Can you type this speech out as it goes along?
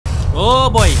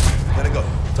Oh boy. Gotta go.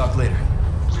 Talk later.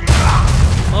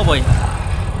 Oh boy.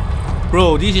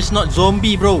 Bro, this is not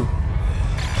zombie, bro.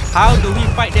 How do we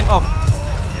fight them off?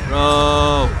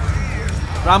 Bro,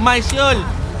 ramai siul.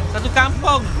 Satu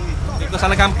kampung. Kau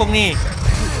salah kampung ni.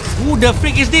 Who the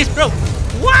freak is this, bro?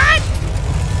 What?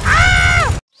 Ah!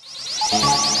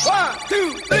 1,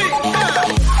 2, 3.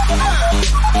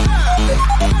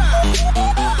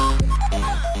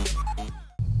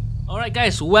 Alright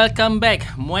guys, welcome back.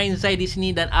 Moanzai di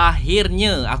sini dan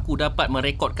akhirnya aku dapat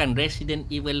merekodkan Resident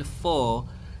Evil 4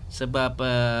 sebab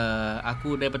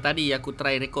aku daripada tadi aku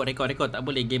try record tak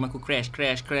boleh, game aku crash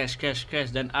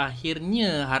dan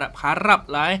akhirnya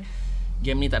harap lah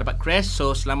game ni tak dapat crash.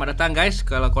 So selamat datang guys.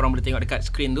 Kalau korang boleh tengok dekat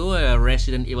screen tu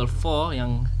Resident Evil 4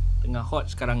 yang tengah hot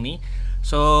sekarang ni.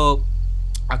 So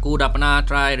aku dah pernah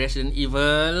try Resident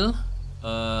Evil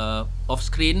off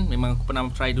screen, memang aku pernah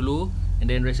try dulu. And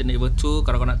then Resident Evil 2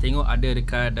 kalau kau nak tengok ada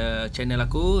dekat channel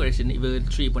aku. Resident Evil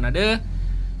 3 pun ada.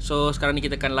 So sekarang ni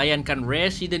kita akan layankan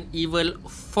Resident Evil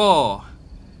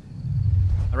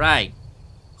 4. Alright,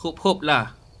 hope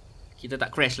lah kita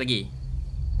tak crash lagi.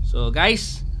 So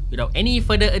guys, without any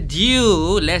further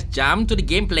ado, let's jump to the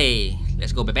gameplay.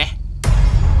 Let's go baby.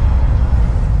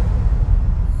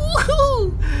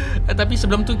 Tapi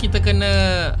sebelum tu kita kena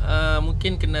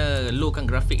mungkin kena lowkan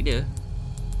grafik dia.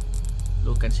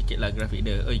 Lowkan sikit lah grafik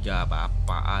dia. Oh ya,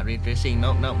 apa ray tracing.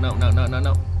 No.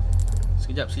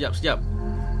 Sekejap.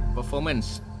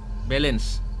 Performance,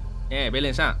 balance.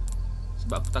 Balance ha.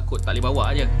 Sebab aku takut tak boleh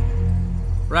bawa aje.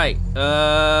 Right.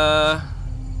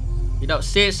 Without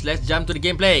says, let's jump to the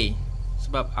gameplay.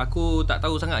 Sebab aku tak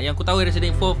tahu sangat. Yang aku tahu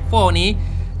Resident Evil 4 ni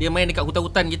dia main dekat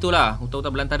hutan-hutan gitulah, hutan-hutan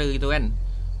belantara gitu kan.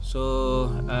 So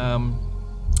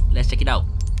let's check it out.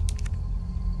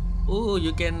 Oh,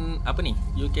 you can apa ni?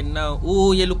 You can now.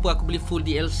 Oh, ya lupa aku beli full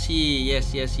DLC.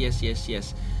 Yes.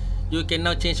 You can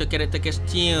now change your character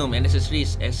costume and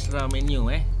accessories. Extra menu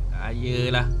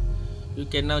Ayolah. You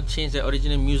can now change the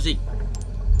original music.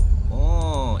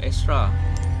 Oh, extra.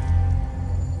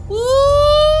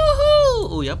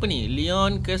 Woohoo! Oh, apa ni?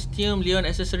 Leon costume, Leon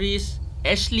accessories.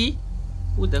 Ashley?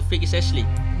 Who the freak is Ashley?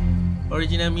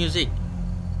 Original music.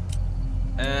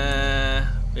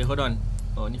 Wait, hold on.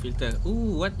 Oh, ni filter.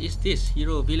 Ooh, what is this?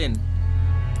 Hero, villain.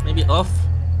 Maybe off.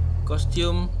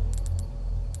 Costume.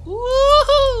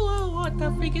 Woohoo! What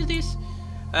the freak is this?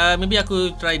 Maybe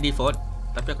aku try default.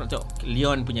 Tapi aku nak tengok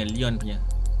Leon punya.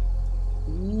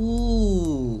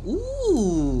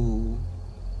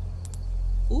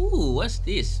 Ooh, what's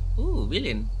this? Ooh,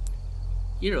 villain.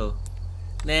 Hero.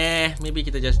 Nah, maybe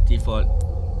kita just default.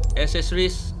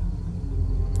 Accessories.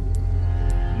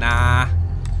 Nah,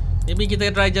 maybe kita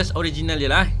try just original je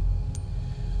lah.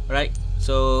 Alright,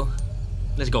 so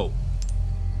let's go.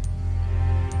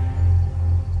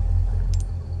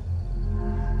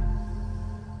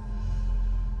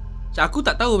 So, aku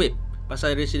tak tahu babe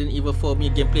pasal Resident Evil 4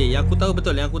 punya gameplay. Yang aku tahu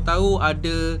betul, yang aku tahu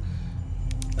ada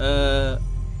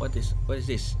what is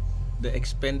this? The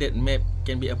expanded map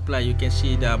can be applied. You can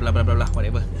see the blah blah blah blah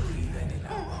whatever.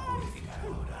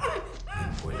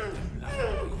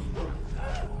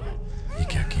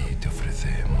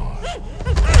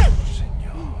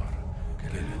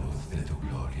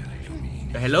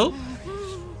 Hello?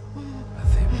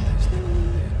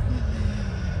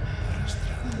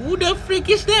 Who the freak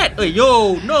is that? Oh,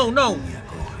 yo, no.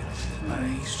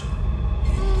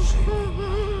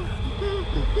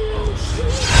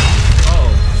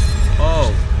 Oh.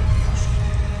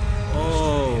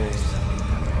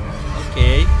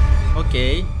 Okay.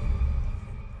 Okay.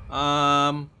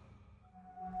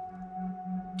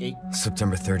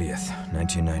 September 30th,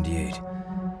 1998.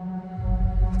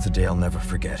 It's a day I'll never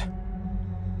forget.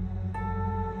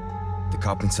 The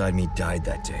cop inside me died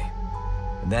that day.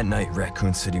 And that night,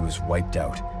 Raccoon City was wiped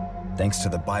out, thanks to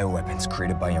the bioweapons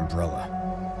created by Umbrella.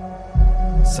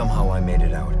 Somehow I made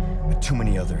it out, but too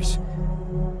many others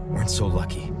weren't so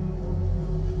lucky.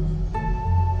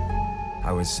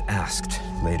 I was asked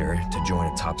later to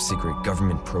join a top-secret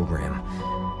government program.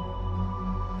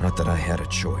 Not that I had a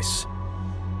choice.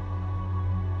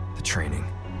 The training,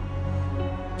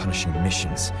 punishing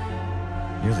missions,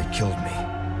 nearly killed me.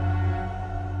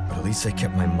 But at least I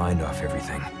kept my mind off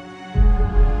everything.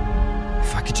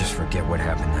 If I could just forget what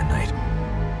happened that night,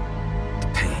 the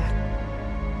pain,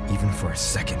 even for a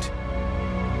second.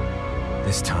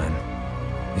 This time,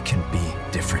 it can be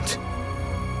different.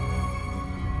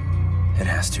 It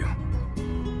has to.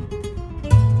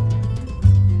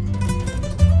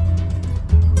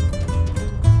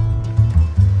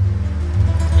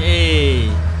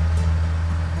 Hey.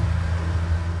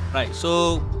 Right,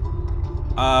 so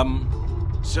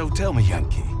So tell me,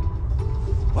 Yankee,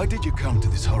 Why did you come to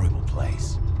this horrible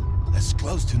place? As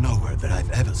close to nowhere that I've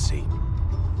ever seen.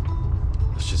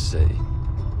 Let's just say,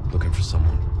 looking for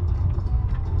someone.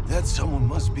 That someone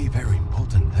must be very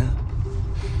important, huh?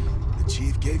 The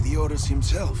chief gave the orders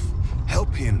himself.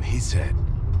 Help him, he said.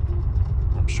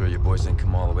 I'm sure your boys didn't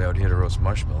come all the way out here to roast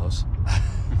marshmallows.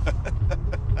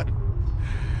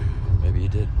 Maybe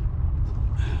you did.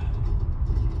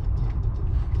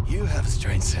 You have a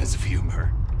strange sense of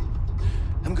humor.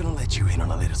 I'm gonna let you in on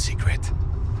a little secret.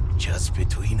 Just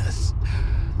between us.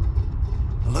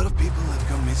 A lot of people have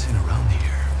gone missing around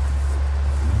here.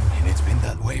 And it's been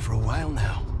that way for a while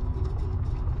now.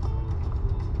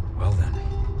 Well then,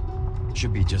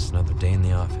 should be just another day in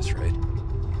the office, right?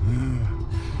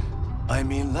 I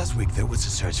mean, last week there was a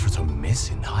search for some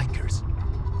missing hikers.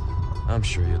 I'm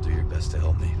sure you'll do your best to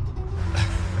help me.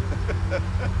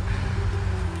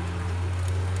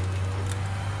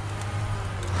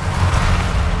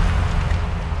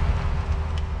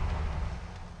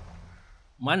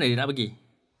 Mana dia nak pergi?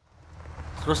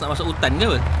 Terus nak masuk hutan ke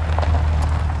apa?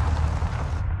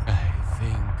 I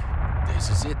think this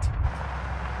is it.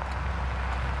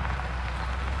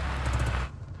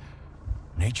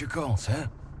 Nature calls, huh?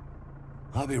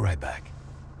 I'll be right back.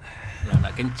 Ya,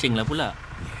 nak kencing lah pula.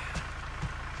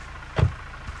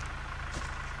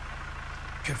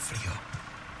 Qué frío.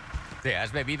 ¿Te has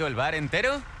bebido el bar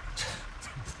entero?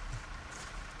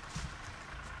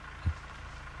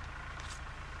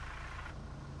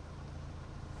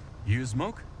 You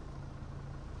smoke?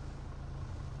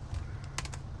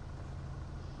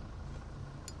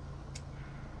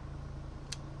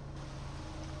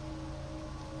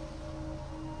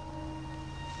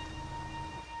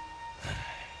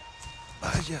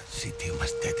 Vaya sitio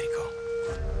más tétrico.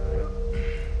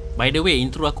 By the way,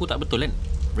 intro aku tak betul kan?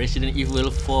 Resident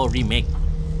Evil 4 Remake.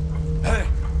 Hey,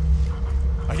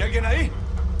 ¿hay alguien ahí?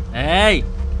 Hey!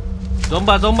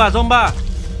 Zomba, zomba, zomba!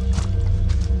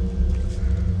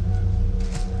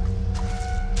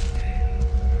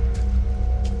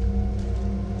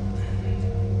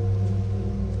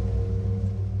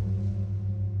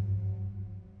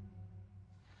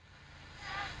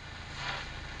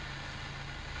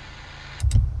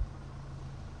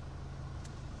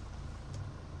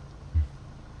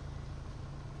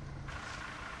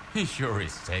 He sure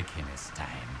is taking his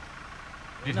time.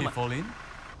 Did he fall in?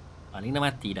 Paling dah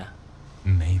mati dah.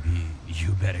 Maybe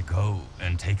you better go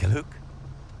and take a look.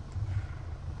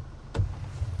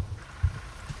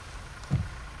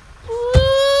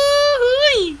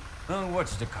 Oh,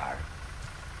 watch the car.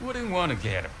 Wouldn't want to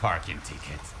get a parking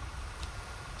ticket.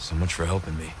 So much for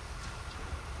helping me.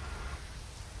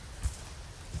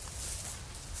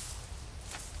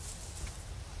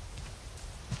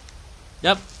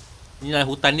 Yap. Inilah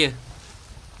hutan dia.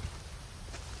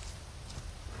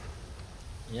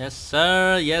 Yes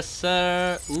sir, yes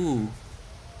sir.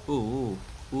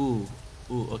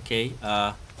 Okay.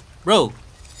 Bro,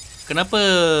 kenapa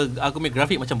aku punya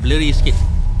grafik macam blurry sikit?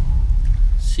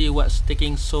 See what's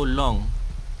taking so long.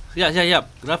 Siap.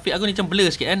 Grafik aku ni macam blur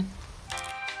sikit kan?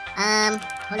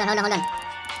 Hold on.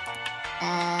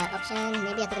 Option,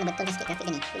 maybe aku kena betulkan sikit grafik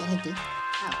dia ni. Full HD.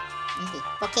 Oh, HD.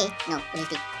 4K? No, Full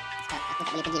HD. Aku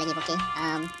tak boleh pergi lagi 4K.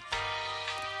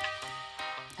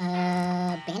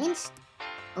 Balance?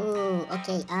 Oh,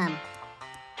 okay.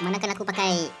 Manakan aku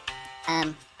pakai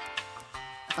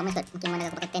performance kot. Mungkin mana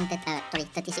aku pakai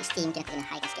 3060, mungkin aku kena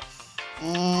high sikit.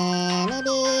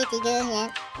 Maybe 3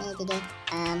 ya. Maybe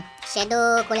 3.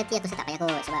 Shadow quality aku tak payah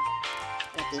kot sebab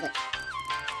quality kot.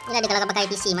 Inilah dia kalau kau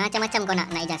pakai PC, macam-macam kau nak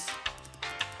adjust.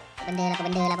 Apa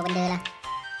benda lah.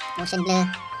 Motion blur.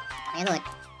 Tak payah kot.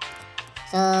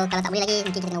 So, kalau tak boleh lagi,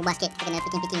 mungkin kita kena ubah sikit. Kita kena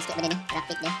picking sikit benda ni,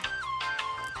 grafik dia.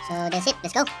 So, that's it.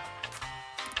 Let's go.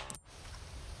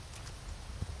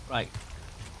 Right.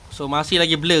 So, masih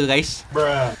lagi blur guys.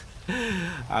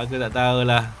 Aku tak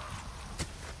tahulah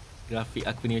grafik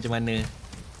aku ni macam mana.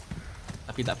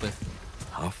 Tapi tak apa.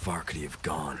 How far could he have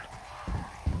gone?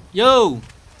 Yo!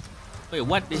 Wait,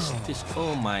 what is this?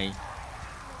 Oh my.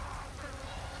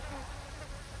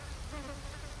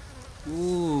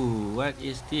 Ooh, what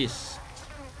is this?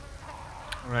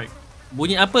 Alright.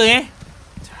 Bunyi apa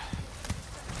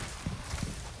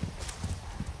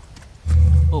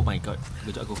Oh my god,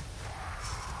 kejap aku.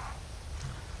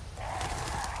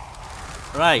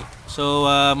 Right, so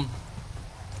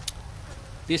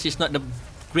this is not the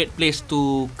great place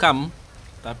to come.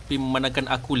 Tapi memandangkan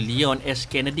aku Leon S.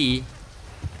 Kennedy,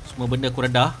 semua benda aku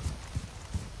redah.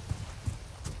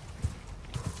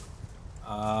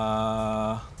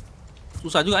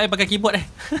 Susah juga pakai keyboard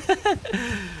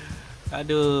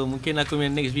Aduh, mungkin aku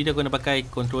punya next video aku nak pakai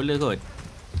controller kot.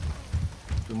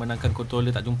 Memandangkan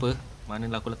controller tak jumpa.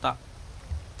 Manalah aku letak?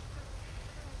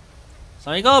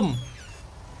 Assalamualaikum.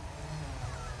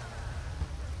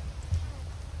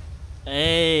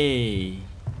 Hey.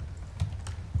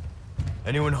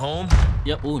 Anyone home?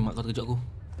 Yep. Oh, mak kau terkejut aku.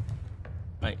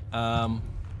 Right.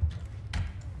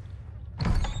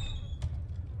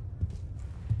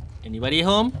 Anybody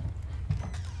home?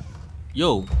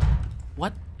 Yo.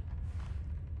 What?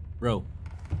 Bro.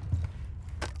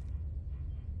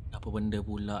 Apa benda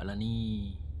pula lah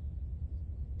ni?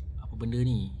 Apa benda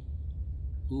ni?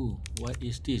 Ooh, what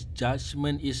is this?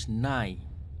 Judgment is 9.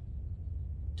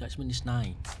 Judgment is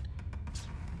 9.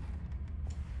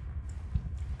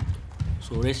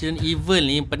 So Resident Evil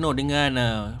ni penuh dengan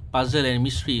puzzle and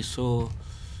mystery. So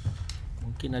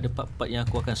mungkin ada part-part yang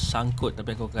aku akan sangkut,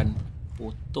 tapi aku akan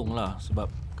potong lah. Sebab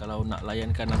kalau nak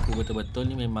layankan aku betul-betul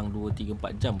ni memang 2, 3,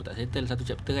 4 jam pun tak settle satu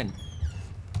chapter kan.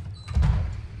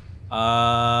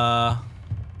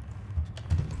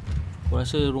 Aku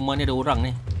rasa rumah ni ada orang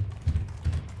ni.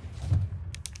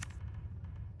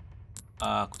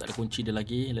 Aku tak ada kunci dia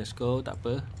lagi. Let's go, tak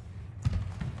apa.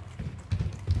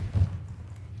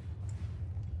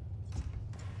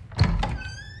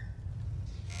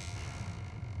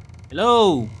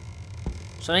 Hello.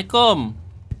 Assalamualaikum.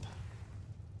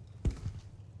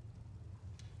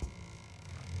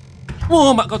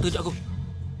 Oh, mak kau terkejut aku.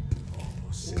 Oh,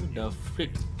 the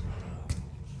freak.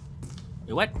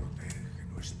 Wait, what?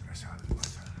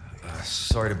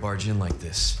 Sorry to barge in like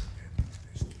this.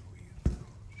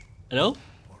 Hello?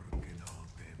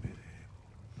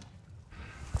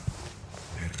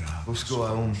 Busco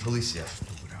a un policía.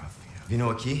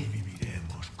 Vino aquí?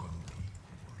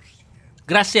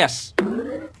 Gracias.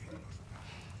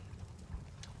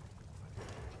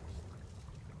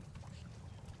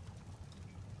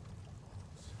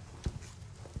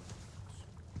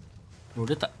 Bro,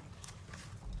 dia tak.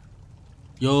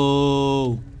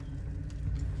 Yo.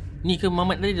 Ni ke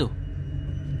Mamat tadi tu?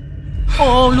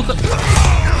 Oh, look at.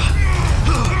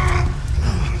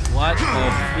 What the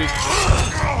freak?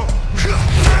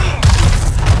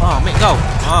 Mek kau.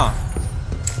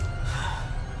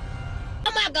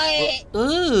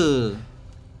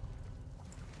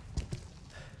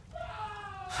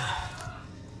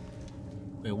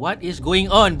 Wait, what is going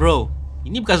on, bro?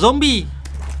 Ini bukan zombie.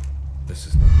 This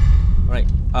is Alright.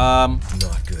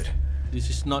 not good.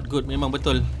 This is not good. Memang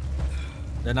betul.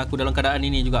 Dan aku dalam keadaan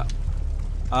ini juga.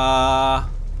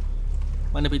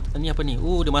 Mana ni apa ni?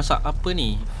 Dia masak apa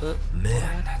ni?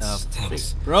 Man, that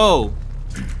stinks. Bro.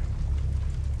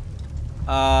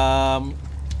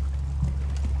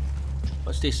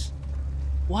 What's this?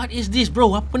 What is this,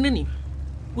 bro? Apa ni?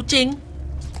 Kucing?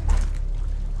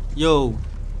 Yo.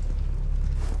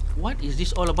 What is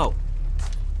this all about?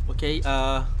 Okay,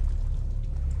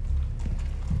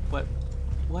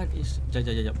 What is...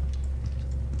 Jap.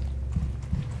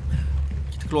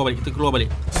 Kita keluar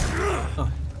balik.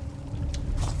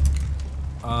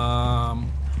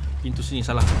 Pintu sini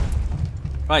salah.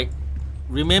 Right.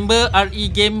 Remember RE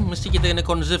game mesti kita kena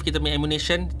conserve kita punya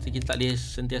ammunition. Kita tak boleh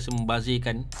sentiasa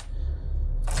membazirkan.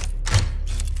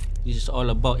 This is all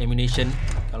about ammunition.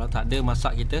 Kalau tak ada,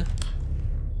 masak kita.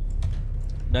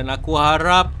 Dan aku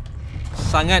harap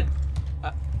sangat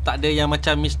tak ada yang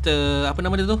macam Mr. Apa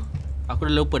nama dia tu? Aku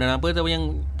dah lupa nama apa tu,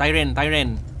 yang Tyrant.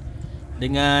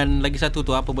 Dengan lagi satu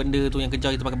tu, apa benda tu yang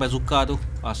kejar kita pakai bazooka tu.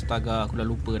 Astaga, aku dah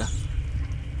lupa dah.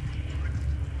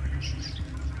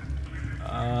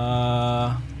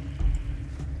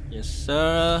 Yes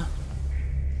sir.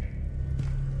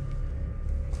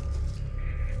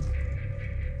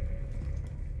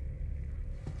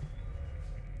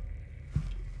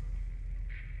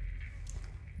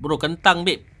 Bro, kentang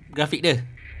babe grafik dia.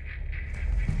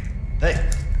 Hey.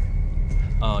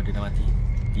 Oh, dia dah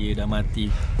mati.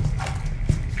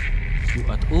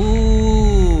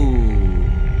 Ooh.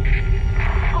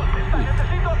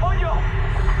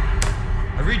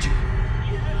 I read you.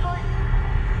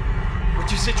 What's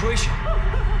your situation?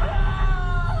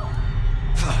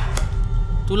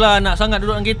 Itulah nak sangat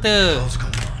duduk dengan kereta. What's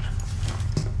going on?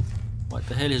 What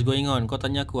the hell is going on? Kau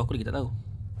tanya aku lagi tak tahu.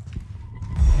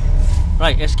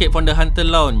 Right, escape from the hunter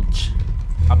lounge.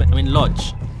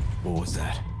 Lodge. What was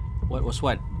that? What was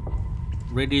what?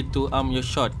 Ready to arm your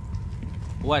shot.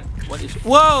 What is...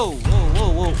 Whoa!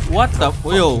 What the...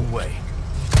 Yo. Way.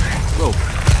 Bro.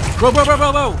 What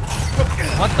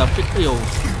the fuck? Yo.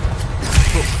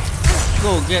 Bro.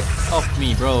 Go get off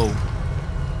me, bro.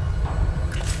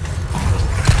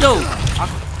 Yo.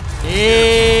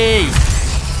 Hey.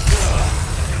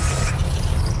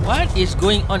 What is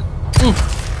going on?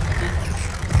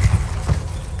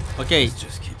 Okay. It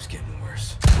just keeps getting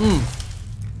worse.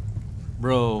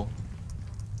 Bro,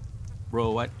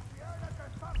 what?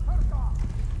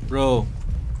 Bro,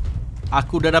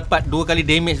 aku dah dapat 2 kali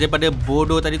damage daripada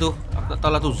bodoh tadi tu. Aku tak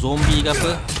tahu lah tu zombie ke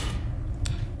apa.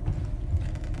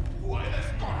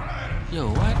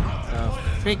 Yo, what the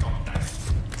freak?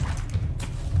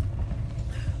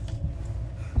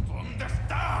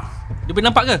 Dia boleh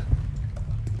nampak ke?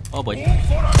 Oh boy.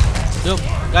 Jom,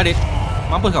 got it.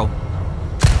 Mampus kau.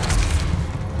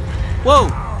 Wow.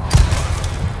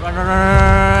 Run, run, run,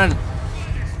 run.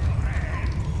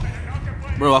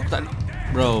 Bro, aku tak...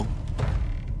 Bro,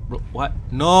 what?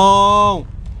 No.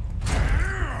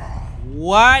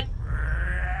 What?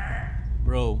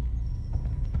 Bro.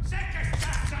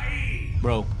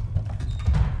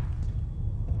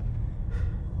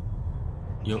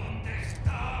 Yo.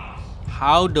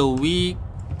 How do we...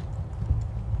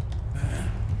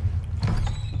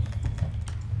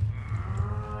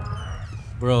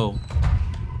 Bro.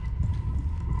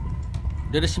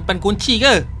 Dia ada simpan kunci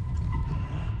ke?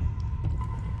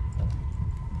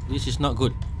 This is not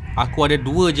good. Aku ada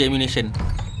 2 je ammunition.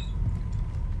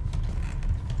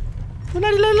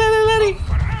 Lari.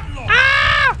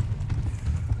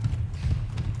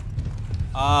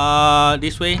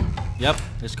 This way. Yup,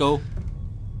 let's go.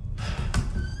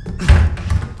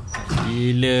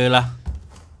 Gila lah.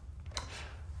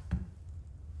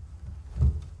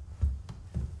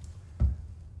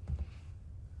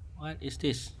 What is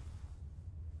this?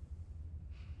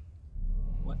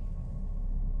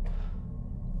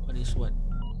 What is what?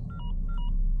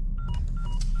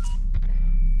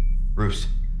 Bruce,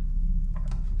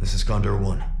 this is Condor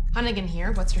 1. Hunnigan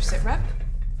here. What's your sit rep?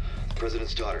 The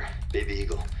President's daughter, Baby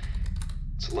Eagle.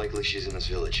 It's likely she's in this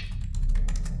village.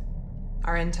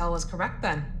 Our intel was correct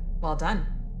then. Well done.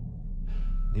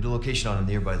 Need a location on a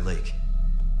nearby lake.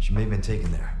 She may have been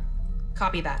taken there.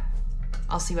 Copy that.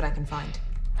 I'll see what I can find.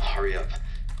 Hurry up.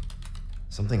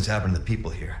 Something's happened to the people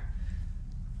here.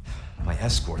 My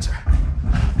escorts are...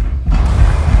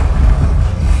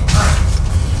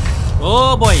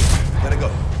 Oh boy. Gotta go.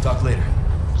 Talk later.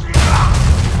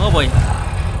 Oh boy.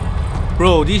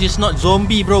 Bro, this is not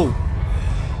zombie, bro.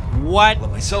 What?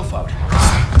 Let myself out.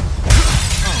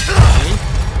 Okay.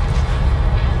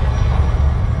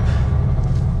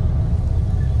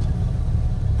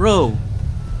 Bro,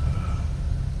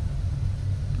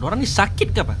 orang ni sakit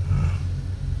ke apa?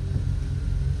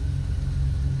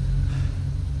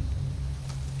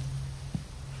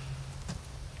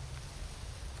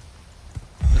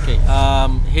 Okay,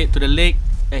 head to the lake.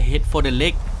 Head for the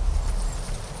lake.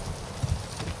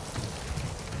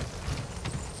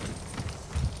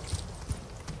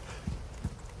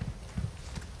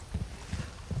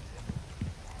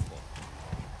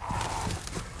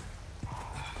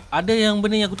 Ada yang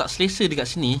benda yang aku tak selesa dekat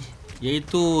sini,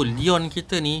 iaitu Leon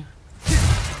kita ni.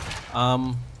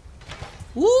 Ammo,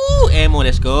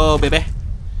 let's go baby.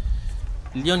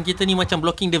 Leon kita ni macam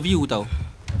blocking the view tau.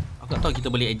 Aku tak tahu kita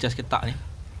boleh adjust ke tak ni.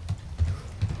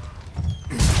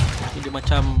 Dia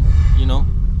macam, you know,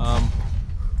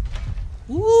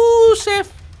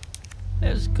 safe.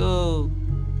 Let's go.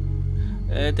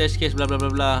 Test case bla bla bla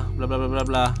bla bla bla bla bla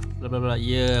bla bla bla bla.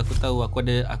 Ya, aku tahu aku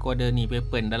ada ni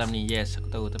weapon dalam ni. Yes, aku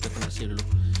tahu, tapi aku nak save dulu.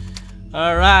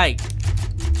 Alright.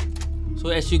 So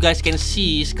as you guys can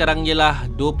see, sekarang ialah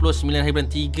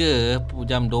 29/3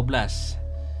 jam 12.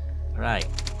 Alright.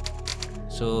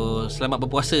 So selamat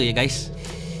berpuasa ya guys.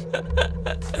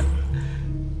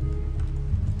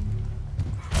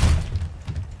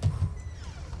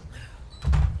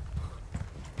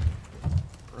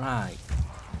 Right.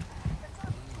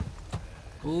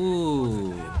 Ooh.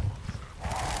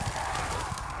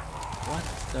 What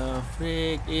the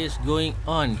frick is going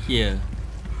on here?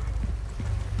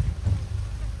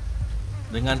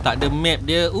 Dengan tak ada map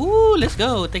dia. Let's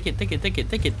go. Take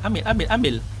it.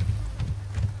 Ambil.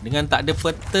 Dengan tak ada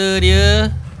peta dia.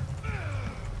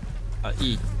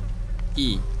 E.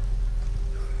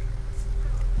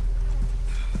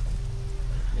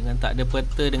 Dengan tak ada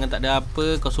peta, dengan tak ada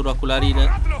apa, kau suruh aku lari dah.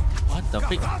 What the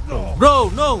frick?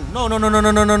 Bro, no.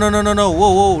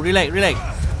 Whoa, relax.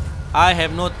 I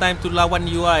have no time to lawan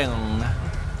you.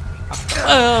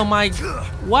 Oh my,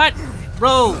 what?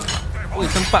 Bro. Oi,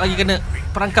 sempat lagi kena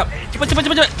perangkap. Cepat.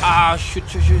 Shoot.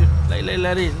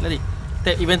 Lari.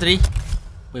 Tap inventory.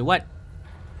 Wait, what?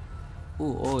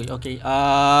 Oh, okay.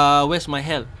 Where's my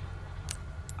health?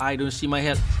 I don't see my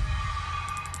health.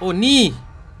 Oh, ni.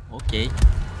 Okay.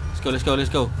 Let's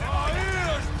go.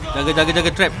 Jaga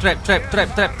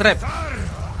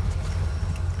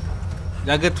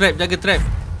trap. Jaga trap.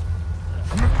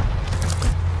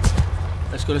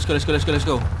 Let's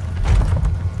go.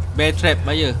 Bear trap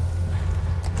bahaya.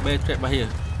 Wait,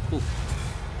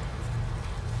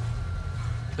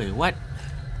 what?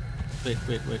 Wait,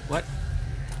 what?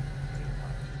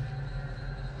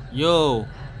 Yo.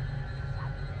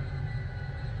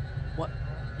 What?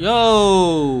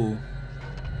 Yo.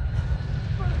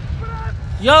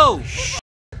 Yo.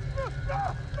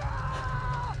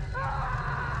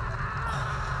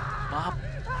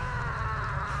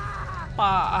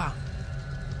 Apa?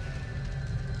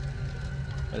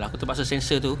 Yalah, aku terpaksa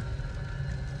sensor tu.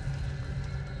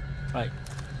 Right.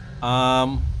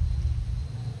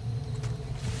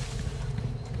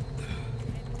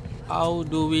 How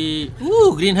do we...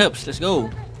 Ooh, green herbs. Let's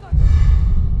go.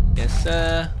 Yes,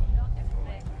 sir.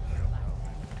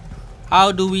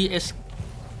 How do we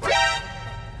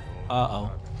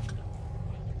Uh-oh.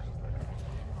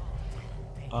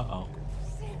 Uh-oh.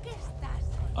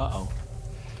 Uh-oh.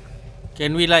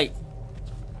 Can we like...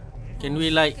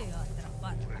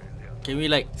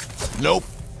 Nope.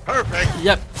 Perfect.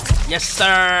 Yep. Yes,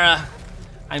 sir.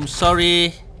 I'm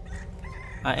sorry.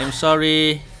 I am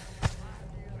sorry.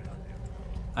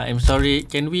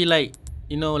 Can we like,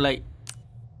 you know, like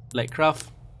craft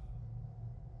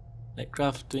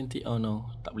 20? Oh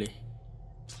no, tak boleh.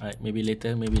 Alright, maybe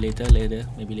later.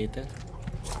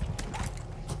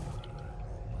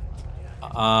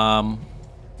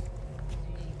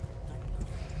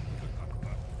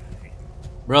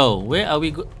 Bro, where are we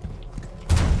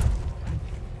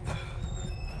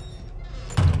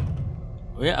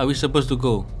Where are we supposed to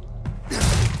go?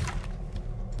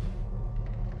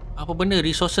 Apa benda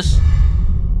resources?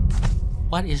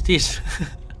 What is this?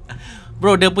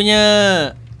 Bro, dia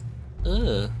punya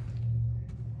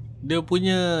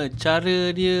cara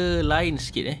dia lain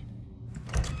sikit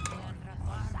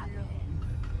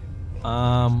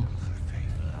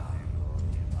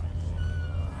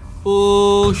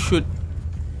Oh shoot.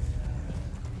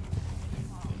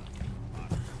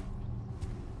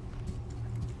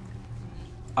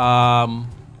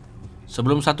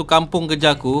 Sebelum satu kampung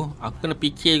kerja aku kena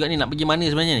fikir juga ni nak pergi mana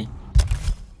sebenarnya ni.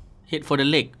 Head for the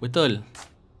lake, betul.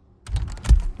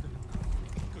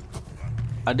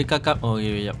 Adakah oh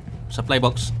yeah. Supply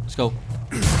box, let's go.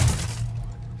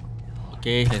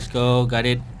 Okay, let's go, got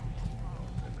it.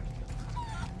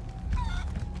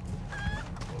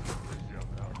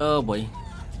 Oh boy.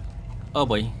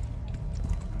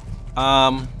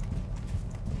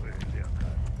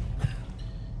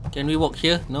 Can we walk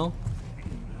here? No.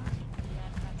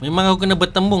 Memang aku kena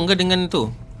bertembung ke dengan tu?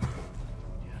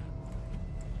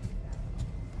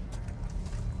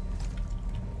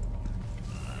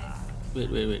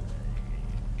 Wait.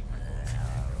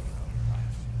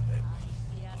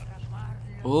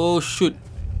 Oh shoot.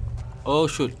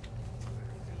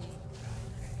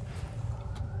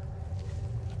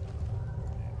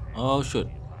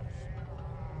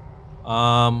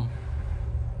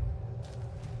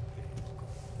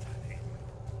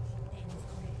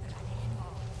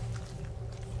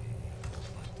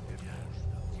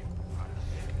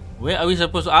 Where are we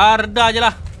supposed to... Arda je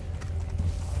lah.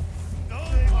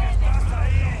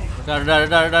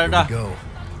 Dah.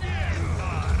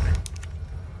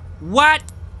 What?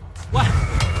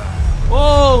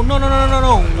 Oh, no.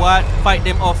 What? Fight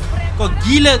them off. Kau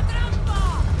gila.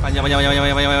 Panjat.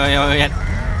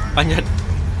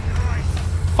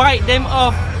 Fight them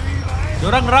off.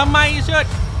 Diorang ramai, shoot.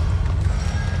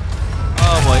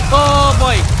 Oh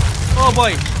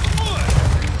boy.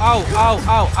 Ow.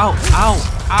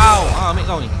 Ambil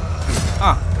kau ni.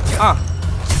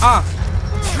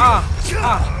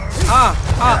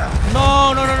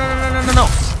 No.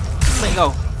 Ambil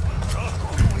kau.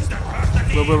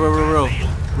 Bro.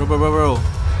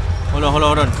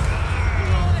 Hold on.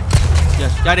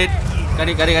 Yes, got it.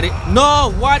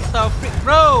 No, what the frick,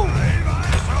 bro.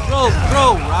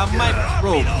 Ramai,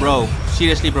 bro.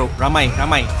 Seriously, bro. Ramai.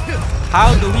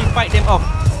 How do we fight them off?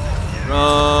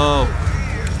 Bro.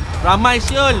 Ramai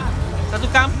siul. Satu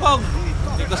kampung.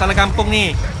 Kau salah kampung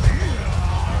ni.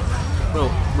 Bro.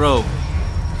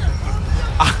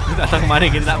 Aku tak tahu mana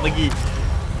kita nak pergi.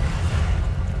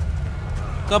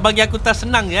 Kau bagi aku tak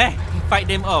senang je fight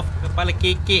them off. Kepala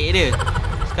kekek dia.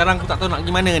 Sekarang aku tak tahu nak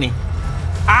pergi mana ni.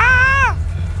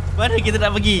 Mana kita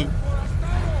nak pergi?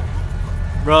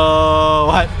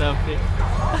 Bro, what the fuck?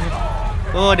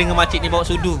 Oh, dengan makcik ni bawa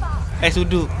sudu.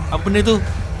 Sudu. Apa benda tu?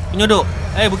 Penyodok.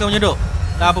 Bukan penyodok.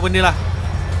 Apa benda lah.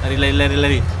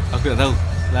 Lari. Aku tak tahu.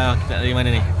 Lah, kita nak lari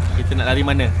mana ni? Kita nak lari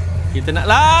mana?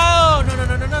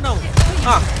 No.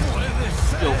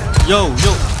 Yo.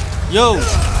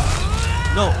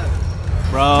 No.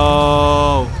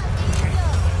 Bro.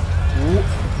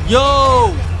 Yo.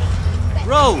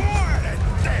 Bro.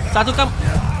 Satu kam.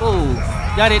 Oh,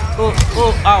 got it. Oh.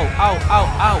 Ow.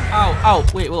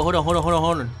 Wait, hold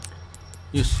on.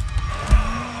 Yes.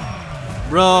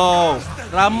 Bro,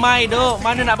 ramai dok.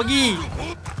 Mana nak pergi?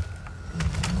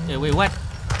 Wait, what?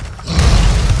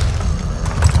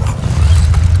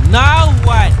 Now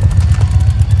what?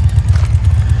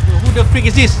 Who the freak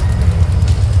is this?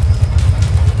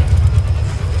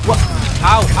 What?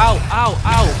 Ow.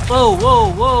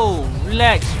 Whoa.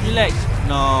 Relax.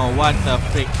 No, what the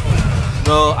freak?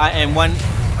 Bro, I am one.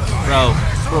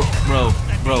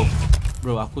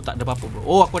 Bro, aku tak ada apa-apa bro.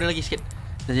 Oh, aku ada lagi sikit.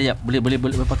 Sekejap,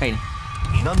 boleh pakai ni.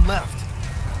 None left.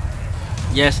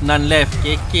 Yes, none left.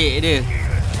 Kekek dia.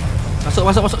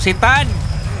 Masuk setan.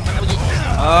 Mana pergi?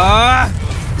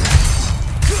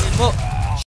 Tembok.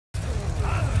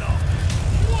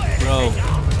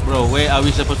 Bro, where are we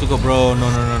supposed to go, bro? No.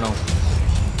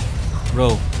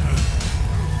 Bro.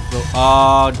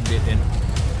 Oh, dead end.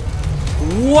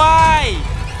 Why?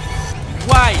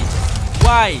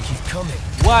 Keep coming.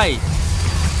 Why?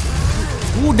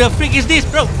 Who the freak is this,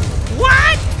 bro?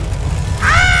 What?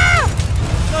 Ah!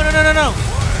 No.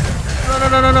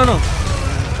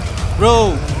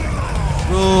 Bro,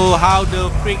 how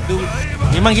the freak do?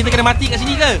 Memang kita kena mati kat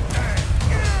sini ke?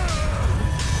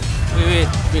 Wait.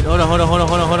 Hold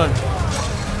on.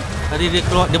 Tadi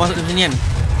dia masuk ke sini kan?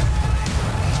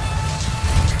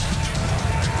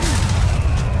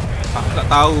 Aku tak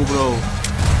tahu, bro.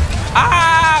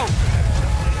 Ow!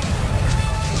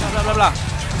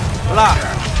 Blah.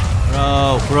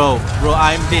 Bro,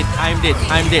 I'm dead.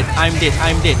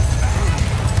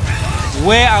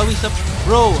 Where are we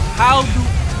bro, how do...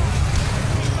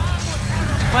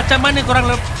 Macam mana korang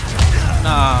No.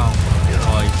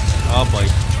 Boy.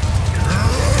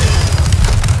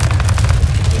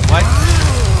 What?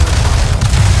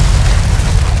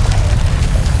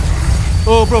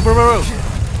 Oh, bro.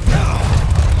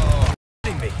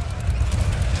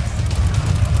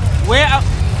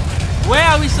 Where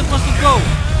are we supposed to go?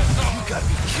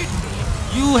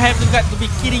 You have got to be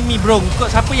kidding me, bro.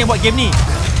 Kau siapa yang buat game ni?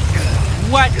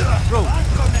 What, bro?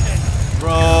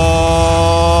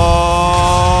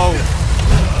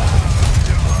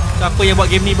 Siapa yang buat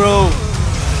game ni, bro?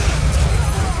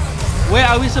 Where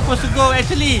are we supposed to go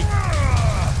actually?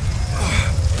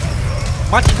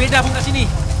 Mati beda pun kat sini.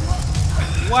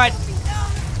 What?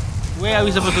 Where are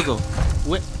we supposed to go?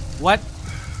 What?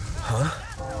 Huh?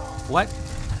 What?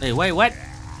 Hey, why what?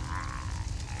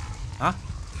 Huh?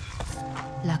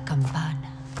 La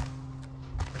campana.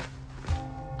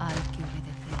 Hay que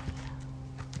obedecerla.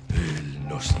 Él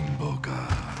nos invoca.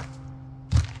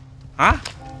 Huh?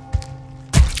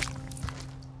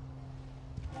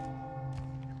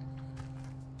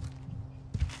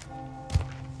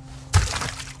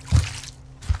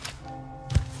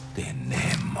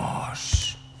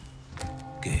 Tenemos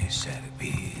que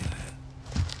servir.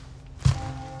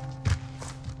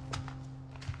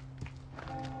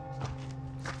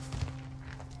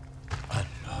 Al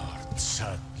Lord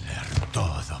Sattler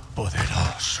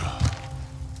Todopoderoso.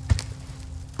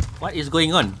 What is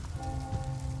going on?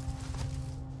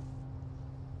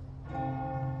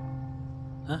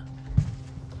 Huh?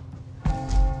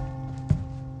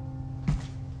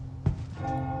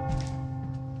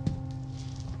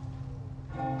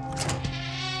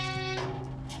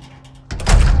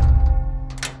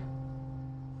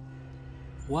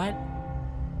 What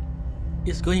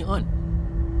is going on?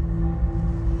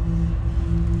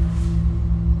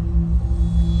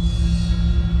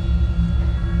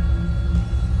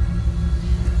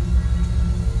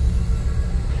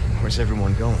 Where's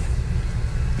everyone going?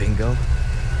 Bingo?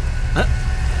 Huh?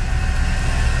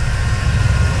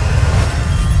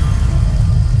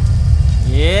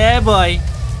 Yeah, boy.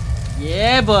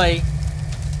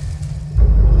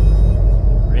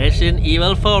 Resident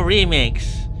Evil 4 Remake.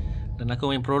 Dan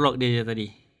aku main prolog dia je tadi.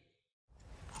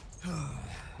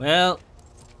 Well,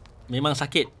 memang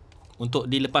sakit untuk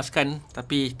dilepaskan,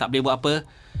 tapi tak boleh buat apa.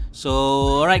 So,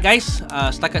 alright guys,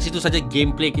 setakat situ saja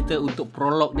gameplay kita untuk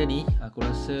prolog dia ni. Aku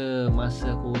rasa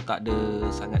masa aku tak ada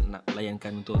sangat nak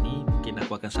layankan untuk ni. Mungkin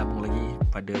aku akan sambung lagi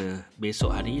pada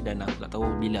besok hari, dan aku tak tahu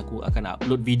bila aku akan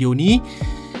upload video ni.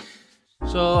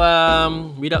 So,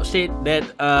 without said that,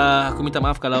 aku minta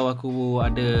maaf kalau aku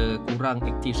ada kurang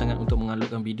aktif sangat untuk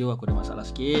mengalutkan video. Aku ada masalah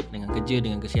sikit dengan kerja,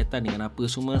 dengan kesihatan, dengan apa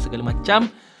semua, segala macam.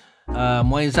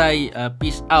 Moanzai,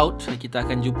 peace out. Kita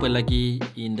akan jumpa lagi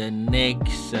in the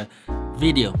next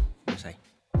video. Moanzai.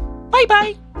 Bye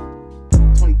bye.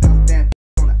 20,000 damn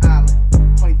on the island.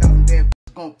 20,000 damn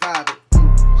on private.